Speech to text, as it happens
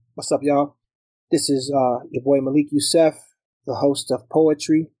What's up, y'all? This is your boy Malik Yusef, the host of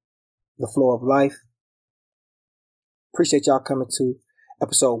Poetry, The Flow of Life. Appreciate y'all coming to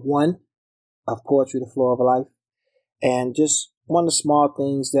episode 1 of Poetry, The Flow of Life. And just one of the small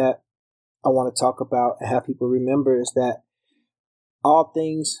things that I want to talk about and have people remember is that all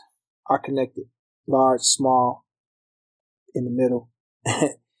things are connected, large, small, in the middle.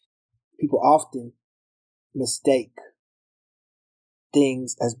 People often mistake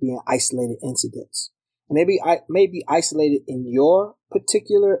things as being isolated incidents. Maybe isolated in your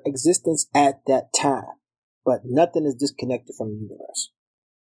particular existence at that time, but nothing is disconnected from the universe.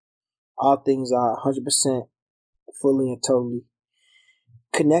 All things are 100% fully and totally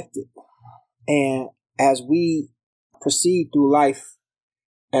connected. And as we proceed through life,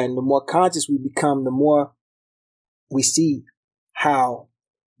 and the more conscious we become, the more we see how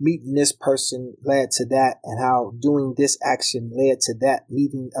meeting this person led to that, and how doing this action led to that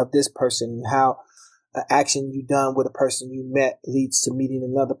meeting of this person, and how an action you done with a person you met leads to meeting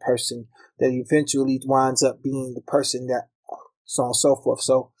another person that eventually winds up being the person that, so on and so forth.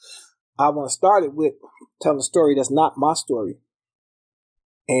 So I want to start it with telling a story that's not my story.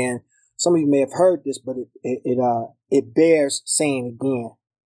 And some of you may have heard this, but it bears saying again.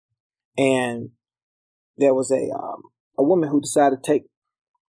 And there was a woman who decided to take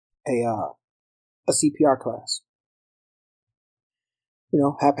a CPR class.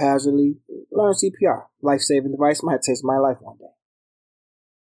 Haphazardly learn CPR, life-saving device. Might save my life one day.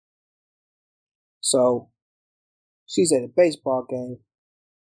 So she's at a baseball game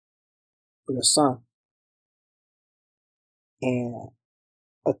with her son, and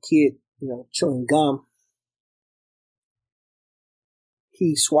a kid, chewing gum,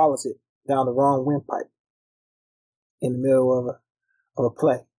 he swallows it down the wrong windpipe in the middle of a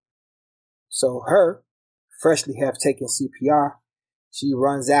play. So her, freshly have taken CPR, she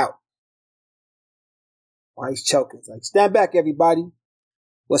runs out while he's choking. It's like, stand back, everybody.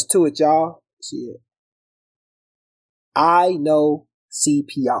 What's to it, y'all? I know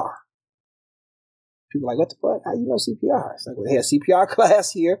CPR. People are like, what the fuck? How you know CPR? It's like, well, they had a CPR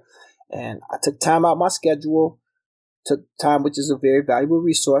class here, and I took time out of my schedule, took time, which is a very valuable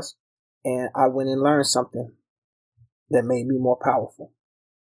resource, and I went and learned something that made me more powerful.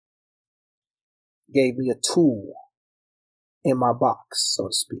 Gave me a tool in my box, so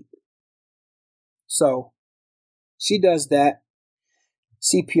to speak. So she does that.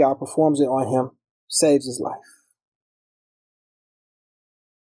 CPR, performs it on him, saves his life.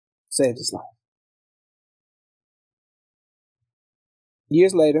 Saves his life.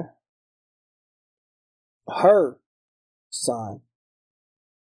 Years later, her son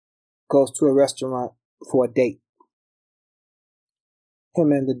goes to a restaurant for a date.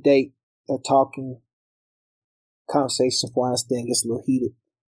 Him and the date are talking. Conversation, for I understand, gets a little heated.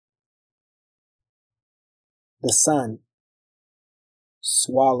 The son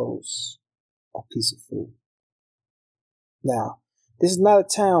swallows a piece of food. Now, this is not a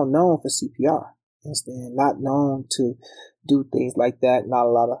town known for CPR. You understand? Not known to do things like that. Not a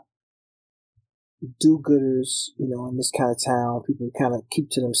lot of do-gooders, in this kind of town. People kind of keep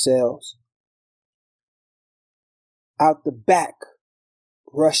to themselves. Out the back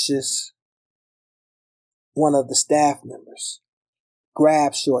rushes one of the staff members,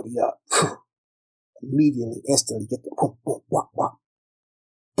 grabs Shorty up, immediately, instantly, get the boom, boom, wop, wop,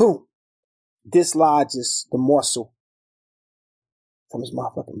 boom, dislodges the morsel from his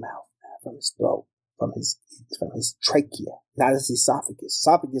motherfucking mouth, from his throat, from his trachea, not his esophagus.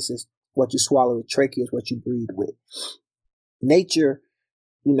 Esophagus is what you swallow with, trachea is what you breathe with. Nature,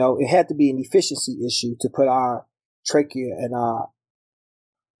 it had to be an efficiency issue to put our trachea and our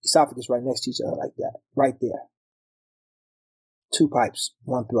esophagus right next to each other like that, right there. 2 pipes,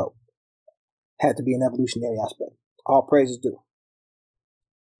 1 throat. Had to be an evolutionary aspect. All praises due.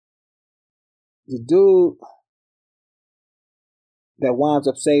 The dude that winds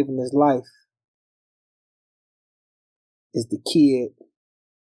up saving his life is the kid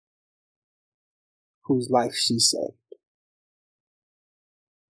whose life she saved.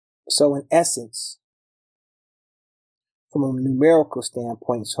 So in essence, from a numerical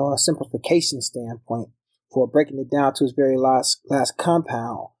standpoint, so a simplification standpoint, for breaking it down to its very last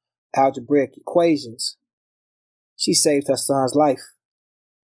compound, algebraic equations, she saved her son's life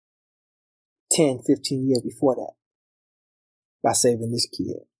 10, 15 years before that by saving this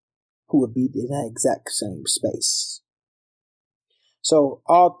kid who would be in that exact same space. So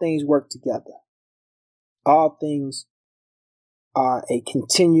all things work together. All things are a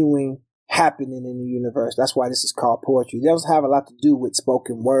continuing happening in the universe. That's why this is called poetry. It doesn't have a lot to do with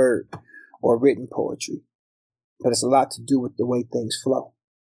spoken word or written poetry, but it's a lot to do with the way things flow.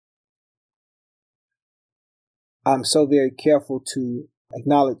 I'm so very careful to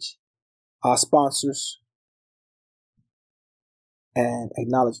acknowledge our sponsors and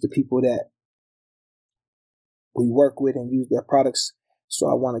acknowledge the people that we work with and use their products. So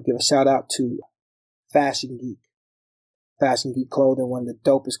I want to give a shout out to Fashion Geek. Fashion Geek Clothing, one of the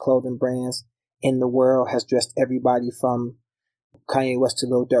dopest clothing brands in the world, has dressed everybody from Kanye West to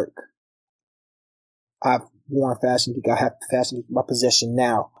Lil Durk. I've worn Fashion Geek. I have Fashion Geek in my possession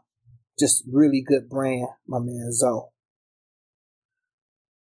now. Just really good brand, my man Zoe.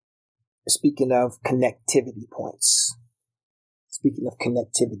 Speaking of connectivity points.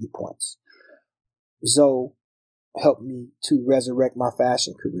 Zoe helped me to resurrect my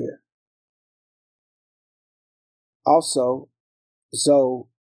fashion career. Also, Zoe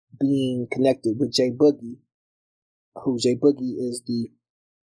being connected with J Boogie, who J Boogie is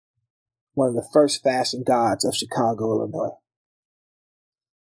one of the first fashion gods of Chicago, Illinois.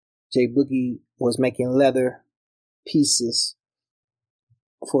 J Boogie was making leather pieces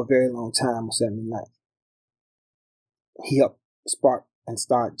for a very long time on 79. He helped spark and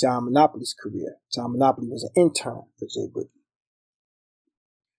start John Monopoly's career. John Monopoly was an intern for J Boogie.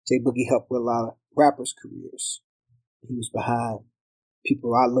 J Boogie helped with a lot of rappers' careers. He was behind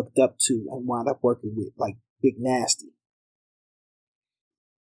people I looked up to and wound up working with, like Big Nasty.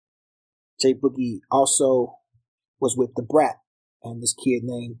 J Boogie also was with The Brat and this kid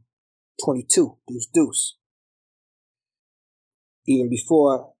named 22, Deuce Deuce. Even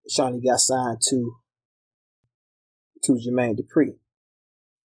before Shawnee got signed to Jermaine Dupri.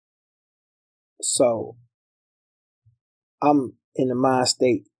 So I'm in the mind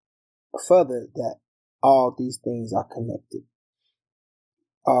state further that all these things are connected.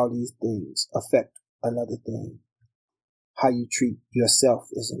 All these things affect another thing. How you treat yourself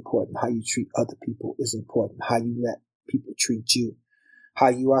is important. How you treat other people is important. How you let people treat you. How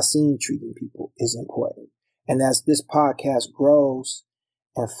you are seen treating people is important. And as this podcast grows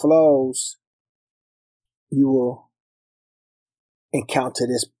and flows, you will encounter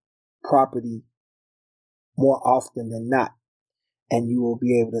this property more often than not. And you will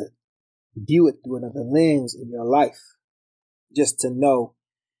be able to view it through another lens in your life. Just to know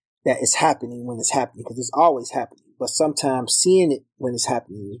that it's happening when it's happening, because it's always happening. But sometimes seeing it when it's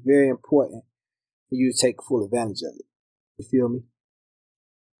happening is very important for you to take full advantage of it. You feel me?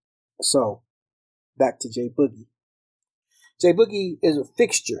 So, back to J Boogie. J Boogie is a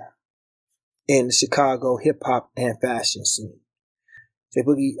fixture in the Chicago hip-hop and fashion scene. J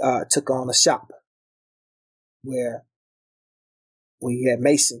Boogie took on a shop where we had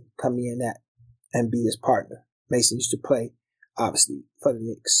Mason come in and be his partner. Mason used to play, obviously, for the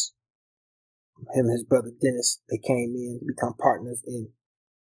Knicks. Him and his brother Dennis, they came in to become partners in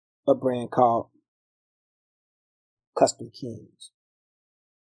a brand called Custom Kings.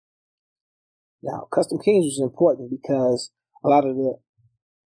 Now, Custom Kings was important because a lot of the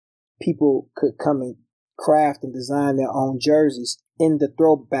people could come and craft and design their own jerseys in the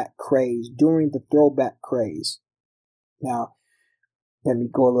throwback craze, during the throwback craze. Now, let me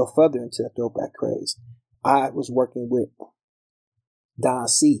go a little further into the throwback craze. I was working with Don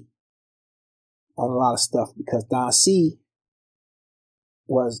C on a lot of stuff because Don C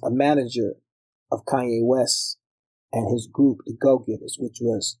was a manager of Kanye West and his group, the Go-Getters, which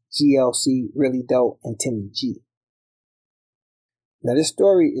was GLC, Really Dope, and Timmy G. Now, this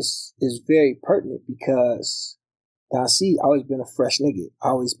story is very pertinent because Don C always been a fresh nigga,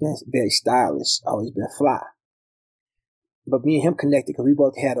 always been very stylish, always been fly. But me and him connected because we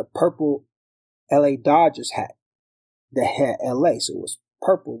both had a purple LA Dodgers hat that had LA. So it was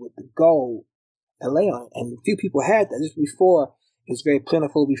purple with the gold LA on it. And a few people had that. This was before, it was very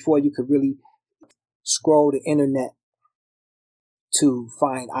plentiful, before you could really scroll the internet to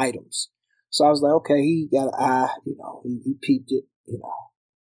find items. So I was like, okay, he got an eye, he peeped it,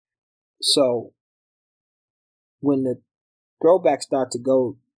 So when the throwback started to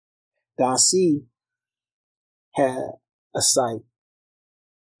go, Don C had a site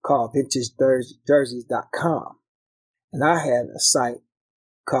called VintageJerseys.com. And I had a site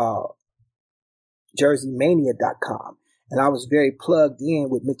called JerseyMania.com. And I was very plugged in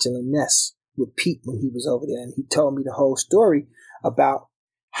with Mitchell and Ness, with Pete when he was over there. And he told me the whole story about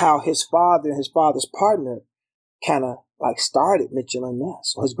how his father and his father's partner kind of like started Mitchell and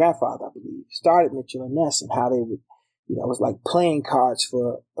Ness, or his grandfather, I believe, started Mitchell and Ness, and how they would, it was like playing cards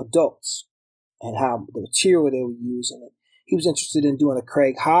for adults and how the material they were using. He was interested in doing a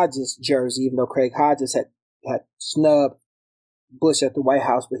Craig Hodges jersey, even though Craig Hodges had snubbed Bush at the White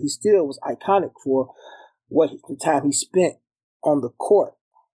House, but he still was iconic for the time he spent on the court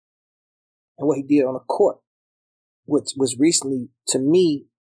and what he did on the court, which was recently, to me,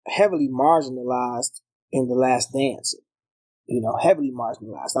 heavily marginalized in The Last Dance. Heavily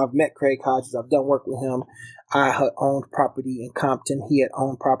marginalized. I've met Craig Hodges. I've done work with him. I had owned property in Compton. He had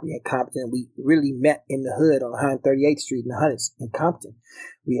owned property in Compton. We really met in the hood on 138th Street in the Hundreds in Compton.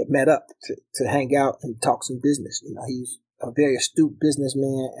 We had met up to hang out and talk some business. He's a very astute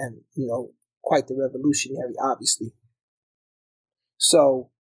businessman and, quite the revolutionary, obviously. So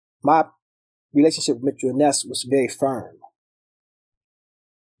my relationship with Mitchell & Ness was very firm.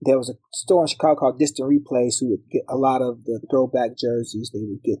 There was a store in Chicago called Distant Replays who would get a lot of the throwback jerseys. They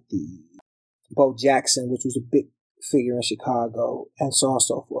would get the Bo Jackson, which was a big figure in Chicago, and so on and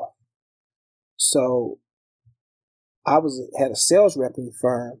so forth. So I had a sales repping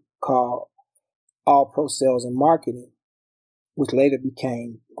firm called All Pro Sales and Marketing, which later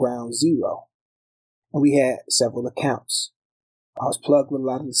became Ground Zero. And we had several accounts. I was plugged with a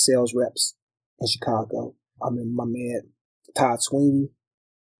lot of the sales reps in Chicago. I remember my man Todd Sweeney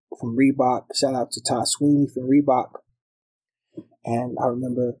from Reebok. Shout out to Todd Sweeney from Reebok. And I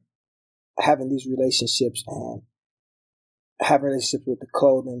remember having these relationships and having relationships with the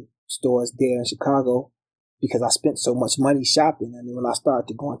clothing stores there in Chicago because I spent so much money shopping. And then when I started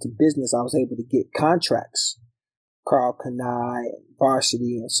to go into business, I was able to get contracts. Carl Kanai,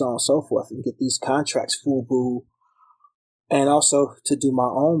 Varsity, and so on and so forth, and get these contracts, FUBU, and also to do my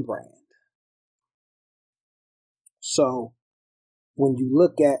own brand. So when you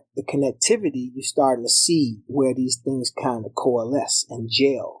look at the connectivity, you're starting to see where these things kind of coalesce and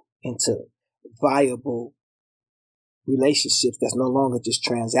gel into viable relationships that's no longer just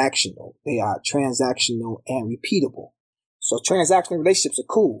transactional. They are transactional and repeatable. So transactional relationships are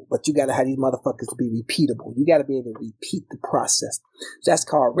cool, but you got to have these motherfuckers to be repeatable. You got to be able to repeat the process. So that's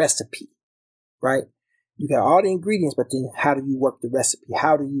called recipe, right? You got all the ingredients, but then how do you work the recipe?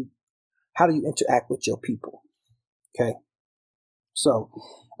 How do you interact with your people? Okay. So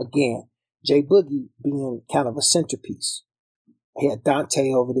again, J Boogie being kind of a centerpiece. He had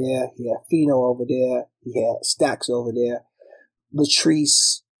Dante over there. He had Fino over there. He had Stax over there.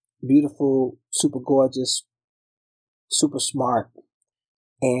 Latrice, beautiful, super gorgeous, super smart.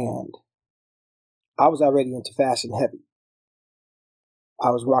 And I was already into fashion heavy.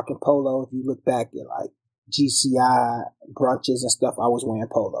 I was rocking polo. If you look back at like GCI brunches and stuff, I was wearing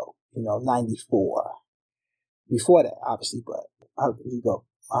polo, 94. Before that, obviously, but I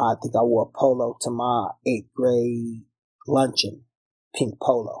think I wore polo to my 8th grade luncheon, pink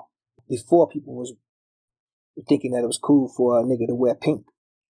polo. Before people was thinking that it was cool for a nigga to wear pink.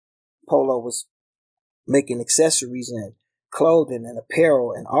 Polo was making accessories and clothing and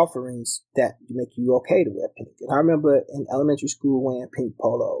apparel and offerings that make you okay to wear pink. And I remember in elementary school wearing pink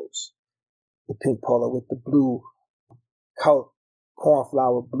polos. The pink polo with the blue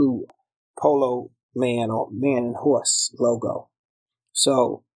cornflower blue polo man or man and horse logo.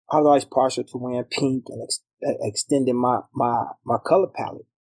 So I was always partial to wearing pink and extending my color palette.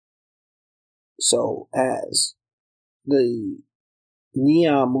 So as the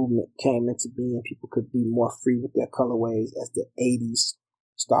neon movement came into being, people could be more free with their colorways as the 80s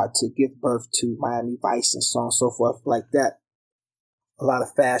started to give birth to Miami Vice and so on and so forth like that. A lot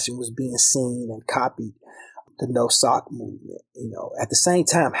of fashion was being seen and copied. The no sock movement, At the same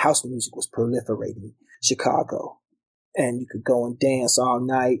time, house music was proliferating in Chicago. And you could go and dance all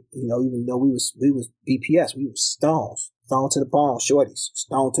night, even though we was BPS, we was stones, stone to the bone, shorties,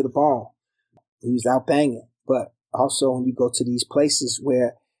 stone to the bone. We was out banging. But also when you go to these places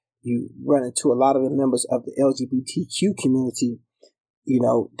where you run into a lot of the members of the LGBTQ community,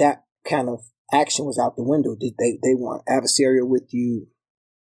 that kind of action was out the window. They weren't adversarial with you.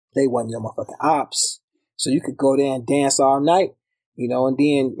 They weren't your motherfucking ops. So you could go there and dance all night, and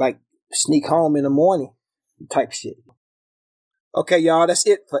then like sneak home in the morning type shit. Okay, y'all, that's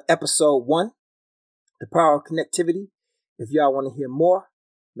it for episode 1, The Power of Connectivity. If y'all want to hear more,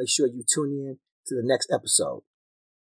 make sure you tune in to the next episode.